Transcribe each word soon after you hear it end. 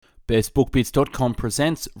BestBookBits.com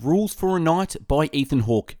presents Rules for a Night by Ethan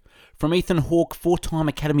Hawke. From Ethan Hawke, 4-time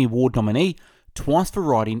Academy Award nominee, twice for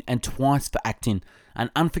writing and twice for acting, an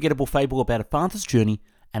unforgettable fable about a father's journey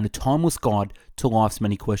and a timeless guide to life's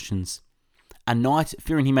many questions. A knight,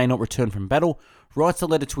 fearing he may not return from battle, writes a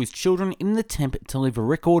letter to his children in an attempt to leave a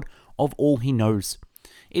record of all he knows.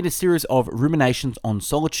 In a series of ruminations on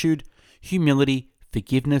solitude, humility,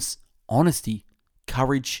 forgiveness, honesty,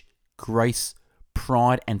 courage, grace,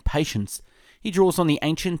 pride and patience, he draws on the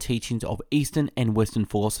ancient teachings of Eastern and Western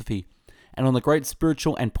philosophy, and on the great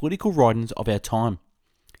spiritual and political writings of our time.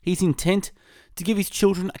 His intent to give his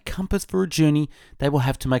children a compass for a journey they will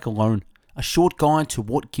have to make alone, a short guide to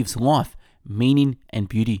what gives life meaning and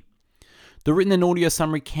beauty. The written and audio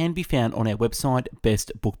summary can be found on our website,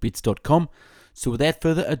 bestbookbits.com. So without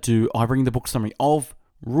further ado, I bring the book summary of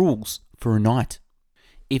Rules for a Night.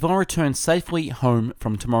 If I return safely home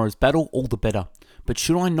from tomorrow's battle, all the better. But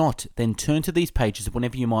should I not, then turn to these pages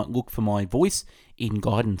whenever you might look for my voice in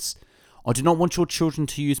guidance. I do not want your children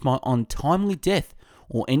to use my untimely death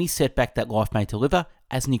or any setback that life may deliver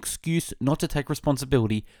as an excuse not to take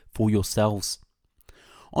responsibility for yourselves.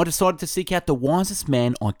 I decided to seek out the wisest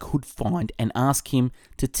man I could find and ask him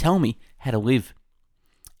to tell me how to live.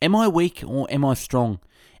 Am I weak or am I strong?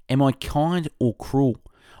 Am I kind or cruel?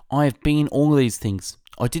 I have been all of these things.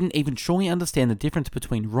 I didn't even truly understand the difference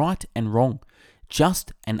between right and wrong,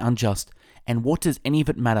 just and unjust, and what does any of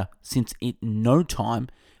it matter, since in no time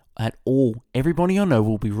at all everybody I know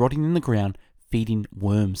will be rotting in the ground feeding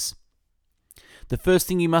worms. The first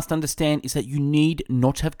thing you must understand is that you need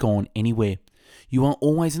not have gone anywhere. You are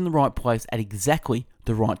always in the right place at exactly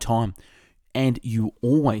the right time, and you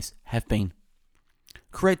always have been.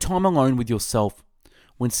 Create time alone with yourself.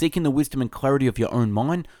 When seeking the wisdom and clarity of your own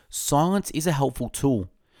mind, silence is a helpful tool.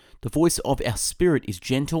 The voice of our spirit is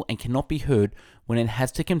gentle and cannot be heard when it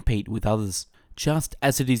has to compete with others. Just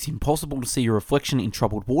as it is impossible to see your reflection in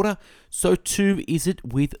troubled water, so too is it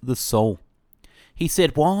with the soul. He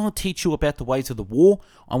said, while I'll teach you about the ways of the war,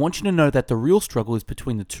 I want you to know that the real struggle is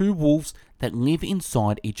between the two wolves that live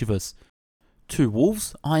inside each of us. Two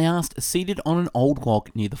wolves? I asked, seated on an old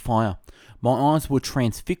log near the fire. My eyes were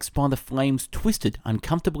transfixed by the flames twisted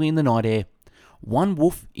uncomfortably in the night air. One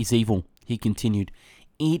wolf is evil, he continued.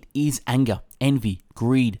 It is anger, envy,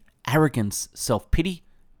 greed, arrogance, self-pity,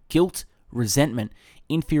 guilt, resentment,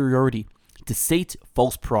 inferiority, deceit,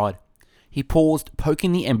 false pride. He paused,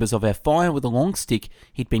 poking the embers of our fire with a long stick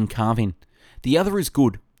he'd been carving. The other is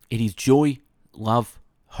good. It is joy, love,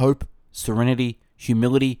 hope, serenity,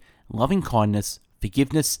 humility, loving kindness,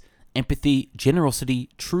 forgiveness, empathy, generosity,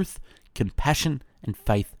 truth, compassion, and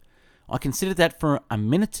faith. I considered that for a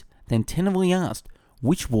minute, then tentatively asked,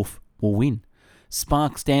 which wolf will win?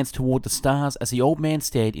 Sparks danced toward the stars as the old man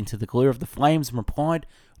stared into the glare of the flames and replied,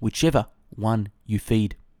 whichever one you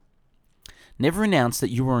feed. Never announce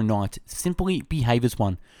that you are a knight, simply behave as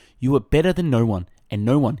one. You are better than no one, and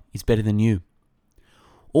no one is better than you.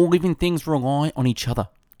 All living things rely on each other.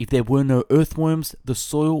 If there were no earthworms, the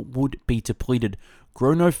soil would be depleted,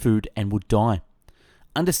 grow no food, and would die.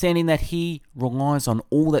 Understanding that he relies on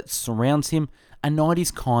all that surrounds him, a knight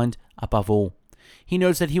is kind above all. He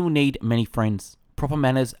knows that he will need many friends. Proper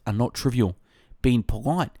manners are not trivial. Being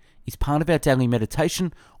polite is part of our daily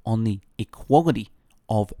meditation on the equality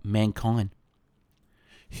of mankind.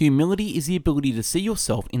 Humility is the ability to see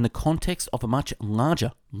yourself in the context of a much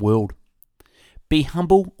larger world. Be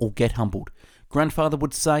humble or get humbled. Grandfather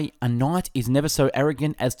would say, a knight is never so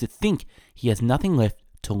arrogant as to think he has nothing left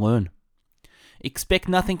to learn. Expect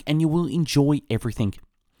nothing and you will enjoy everything.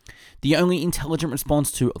 The only intelligent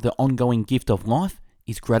response to the ongoing gift of life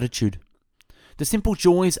is gratitude. The simple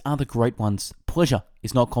joys are the great ones. Pleasure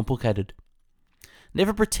is not complicated.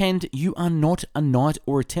 Never pretend you are not a knight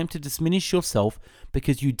or attempt to diminish yourself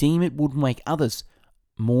because you deem it would make others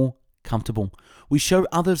more comfortable. We show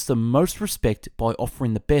others the most respect by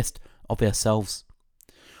offering the best of ourselves.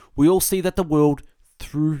 We all see that the world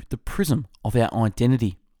through the prism of our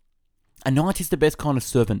identity. A knight is the best kind of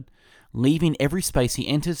servant, leaving every space he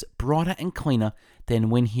enters brighter and cleaner than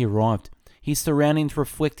when he arrived. His surroundings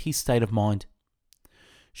reflect his state of mind.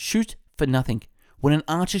 Shoot for nothing. When an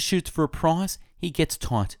archer shoots for a prize, he gets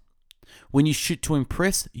tight. When you shoot to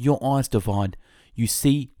impress, your eyes divide. You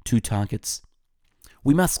see two targets.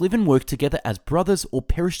 We must live and work together as brothers or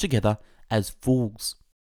perish together as fools.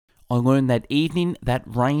 I learned that evening that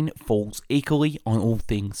rain falls equally on all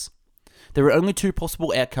things. There are only two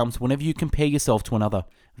possible outcomes whenever you compare yourself to another,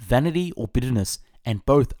 vanity or bitterness, and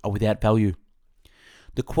both are without value.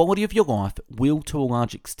 The quality of your life will, to a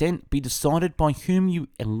large extent, be decided by whom you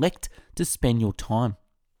elect to spend your time.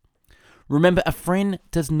 Remember, a friend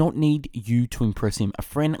does not need you to impress him. A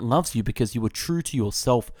friend loves you because you are true to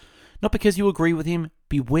yourself, not because you agree with him.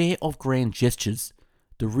 Beware of grand gestures.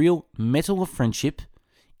 The real metal of friendship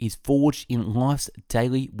is forged in life's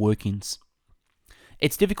daily workings.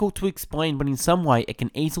 It's difficult to explain, but in some way it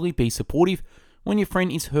can easily be supportive when your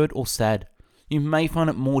friend is hurt or sad. You may find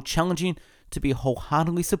it more challenging to be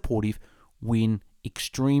wholeheartedly supportive when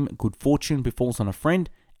extreme good fortune befalls on a friend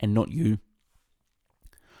and not you.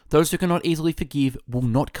 Those who cannot easily forgive will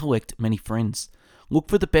not collect many friends. Look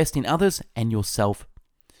for the best in others and yourself.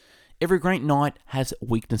 Every great knight has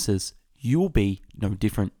weaknesses. You will be no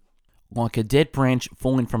different. Like a dead branch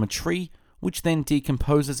falling from a tree, which then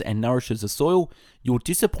decomposes and nourishes the soil, your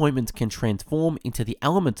disappointments can transform into the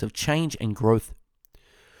elements of change and growth.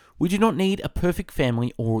 We do not need a perfect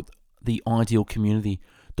family or the ideal community.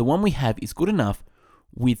 The one we have is good enough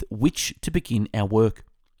with which to begin our work.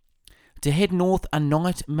 To head north, a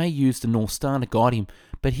knight may use the North Star to guide him,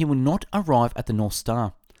 but he will not arrive at the North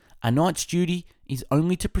Star. A knight's duty is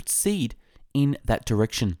only to proceed in that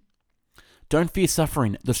direction. Don't fear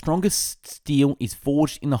suffering. The strongest steel is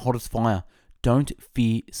forged in the hottest fire. Don't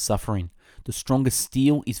fear suffering. The strongest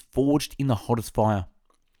steel is forged in the hottest fire.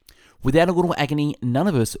 Without a little agony, none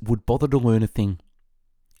of us would bother to learn a thing.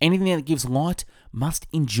 Anything that gives light must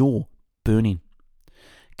endure burning.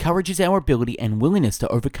 Courage is our ability and willingness to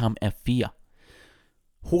overcome our fear.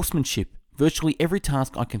 Horsemanship. Virtually every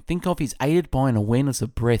task I can think of is aided by an awareness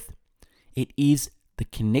of breath. It is the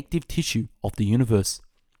connective tissue of the universe,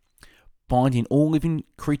 binding all living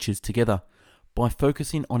creatures together. By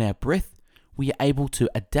focusing on our breath, we are able to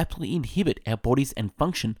adaptively inhibit our bodies and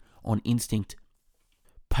function on instinct.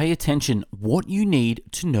 Pay attention. What you need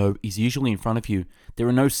to know is usually in front of you. There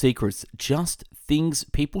are no secrets, just things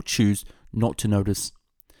people choose not to notice.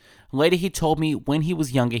 Later, he told me when he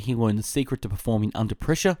was younger, he learned the secret to performing under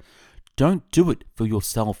pressure. Don't do it for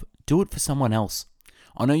yourself. Do it for someone else.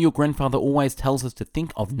 I know your grandfather always tells us to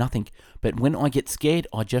think of nothing, but when I get scared,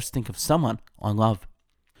 I just think of someone I love.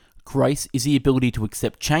 Grace is the ability to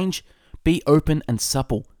accept change. Be open and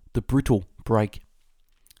supple. The brittle break.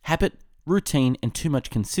 Habit, routine, and too much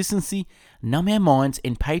consistency numb our minds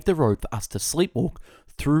and pave the road for us to sleepwalk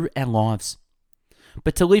through our lives.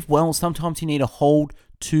 But to live well, sometimes you need to hold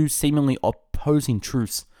two seemingly opposing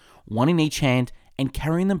truths, one in each hand, and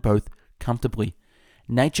carrying them both comfortably.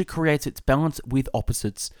 Nature creates its balance with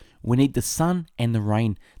opposites. We need the sun and the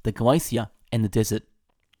rain, the glacier and the desert.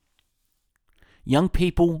 Young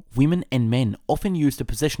people, women and men often use the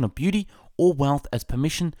possession of beauty or wealth as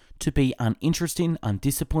permission to be uninteresting,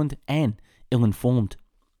 undisciplined, and ill-informed.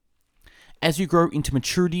 As you grow into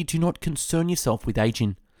maturity, do not concern yourself with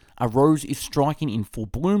aging. A rose is striking in full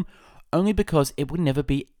bloom only because it will never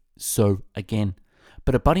be so again.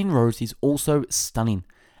 But a budding rose is also stunning,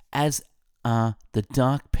 as are the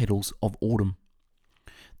dark petals of autumn.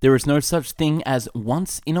 There is no such thing as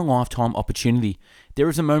once-in-a-lifetime opportunity. There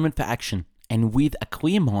is a moment for action, and with a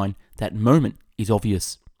clear mind, that moment is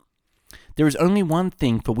obvious. There is only one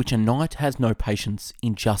thing for which a knight has no patience: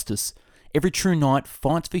 injustice. Every true knight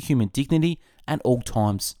fights for human dignity at all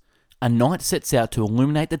times. A knight sets out to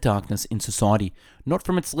illuminate the darkness in society, not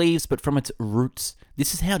from its leaves, but from its roots.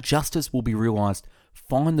 This is how justice will be realized.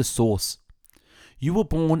 Find the source. You were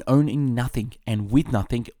born owning nothing, and with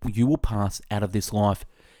nothing, you will pass out of this life.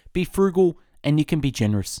 Be frugal, and you can be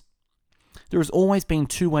generous. There has always been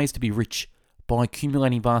two ways to be rich: by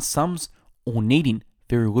accumulating vast sums or needing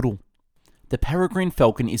very little. The peregrine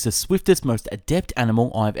falcon is the swiftest, most adept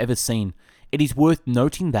animal I have ever seen. It is worth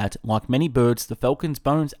noting that, like many birds, the falcon's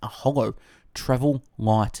bones are hollow, travel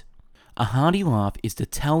light. A hearty laugh is the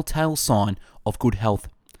telltale sign of good health.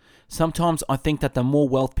 Sometimes I think that the more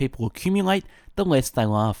wealth people accumulate, the less they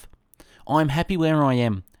laugh. I am happy where I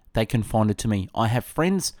am, they confided to me. I have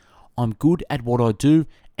friends, I'm good at what I do,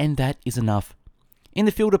 and that is enough. In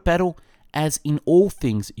the field of battle, as in all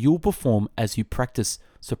things, you will perform as you practice,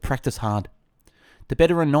 so practice hard. The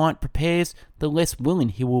better a knight prepares, the less willing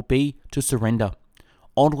he will be to surrender.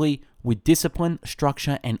 Oddly, with discipline,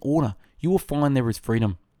 structure, and order, you will find there is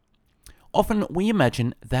freedom. Often we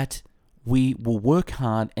imagine that we will work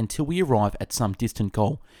hard until we arrive at some distant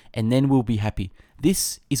goal, and then we'll be happy.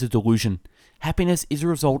 This is a delusion. Happiness is a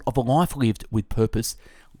result of a life lived with purpose.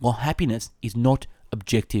 While happiness is not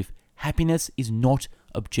objective. Happiness is not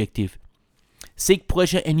objective. Seek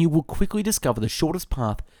pleasure and you will quickly discover the shortest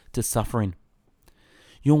path to suffering.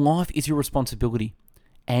 Your life is your responsibility,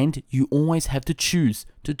 and you always have to choose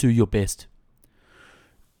to do your best.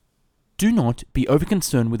 Do not be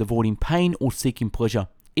overconcerned with avoiding pain or seeking pleasure.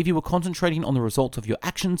 If you are concentrating on the results of your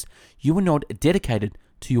actions, you are not dedicated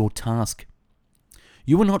to your task.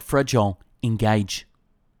 You are not fragile. Engage.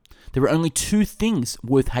 There are only two things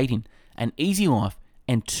worth hating: an easy life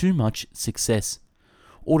and too much success.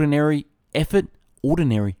 Ordinary effort,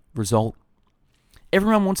 ordinary result.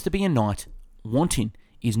 Everyone wants to be a knight. Wanting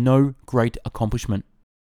is no great accomplishment.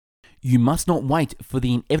 You must not wait for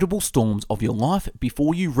the inevitable storms of your life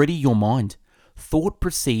before you ready your mind. Thought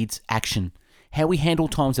precedes action. How we handle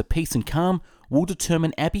times of peace and calm will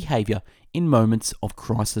determine our behavior in moments of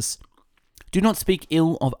crisis. Do not speak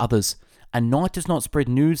ill of others. A knight does not spread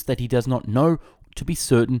news that he does not know to be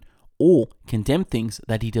certain, or condemn things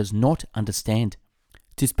that he does not understand.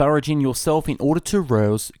 Disparaging yourself in order to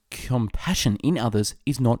rouse compassion in others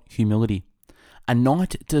is not humility. A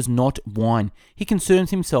knight does not whine. He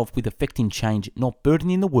concerns himself with effecting change, not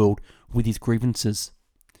burdening the world with his grievances.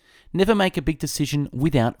 Never make a big decision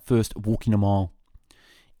without first walking a mile.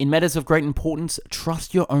 In matters of great importance,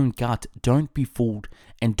 trust your own gut. Don't be fooled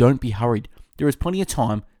and don't be hurried. There is plenty of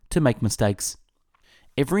time to make mistakes.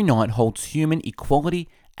 Every knight holds human equality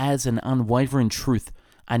as an unwavering truth.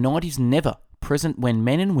 A knight is never present when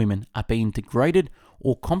men and women are being degraded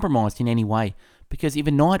or compromised in any way, because if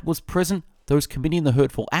a knight was present, those committing the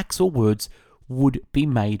hurtful acts or words would be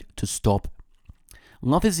made to stop.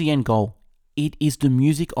 Love is the end goal. It is the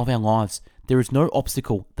music of our lives. There is no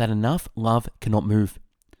obstacle that enough love cannot move.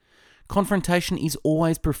 Confrontation is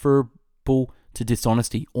always preferable to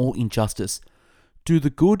dishonesty or injustice. Do the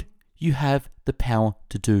good you have the power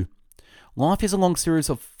to do. Life is a long series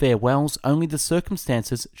of farewells. Only the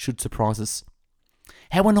circumstances should surprise us.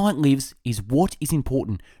 How a knight lives is what is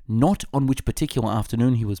important, not on which particular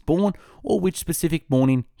afternoon he was born or which specific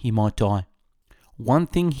morning he might die. One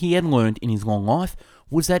thing he had learned in his long life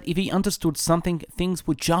was that if he understood something, things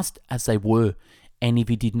were just as they were, and if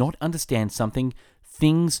he did not understand something,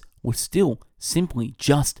 things were still simply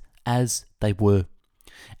just as they were.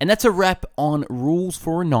 And that's a wrap on Rules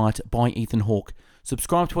for a Knight by Ethan Hawke.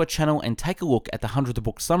 Subscribe to our channel and take a look at the hundreds of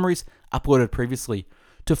book summaries uploaded previously.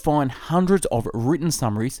 To find hundreds of written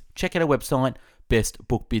summaries, check out our website,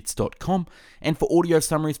 bestbookbits.com. And for audio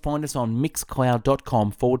summaries, find us on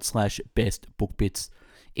mixcloud.com/bestbookbits.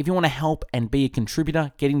 If you want to help and be a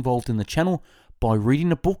contributor, get involved in the channel by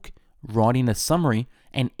reading a book, writing a summary,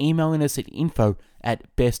 and emailing us at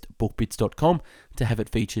info@bestbookbits.com to have it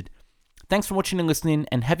featured. Thanks for watching and listening,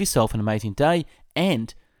 and have yourself an amazing day,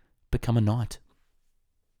 and become a knight.